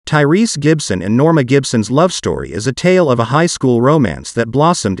Tyrese Gibson and Norma Gibson's love story is a tale of a high school romance that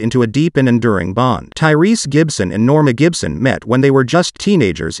blossomed into a deep and enduring bond. Tyrese Gibson and Norma Gibson met when they were just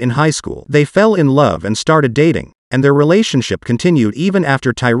teenagers in high school. They fell in love and started dating, and their relationship continued even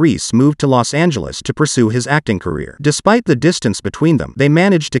after Tyrese moved to Los Angeles to pursue his acting career. Despite the distance between them, they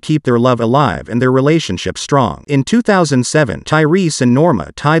managed to keep their love alive and their relationship strong. In 2007, Tyrese and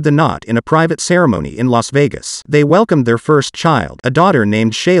Norma tied the knot in a private ceremony in Las Vegas. They welcomed their first child, a daughter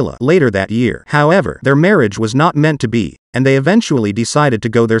named Shayla, later that year. However, their marriage was not meant to be, and they eventually decided to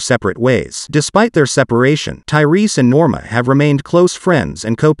go their separate ways. Despite their separation, Tyrese and Norma have remained close friends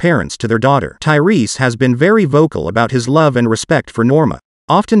and co-parents to their daughter. Tyrese has been very vocal about his love and respect for Norma,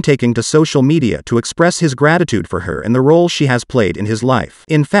 often taking to social media to express his gratitude for her and the role she has played in his life.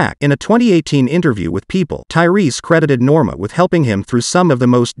 In fact, in a 2018 interview with People, Tyrese credited Norma with helping him through some of the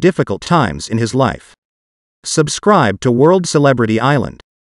most difficult times in his life. Subscribe to World Celebrity Island.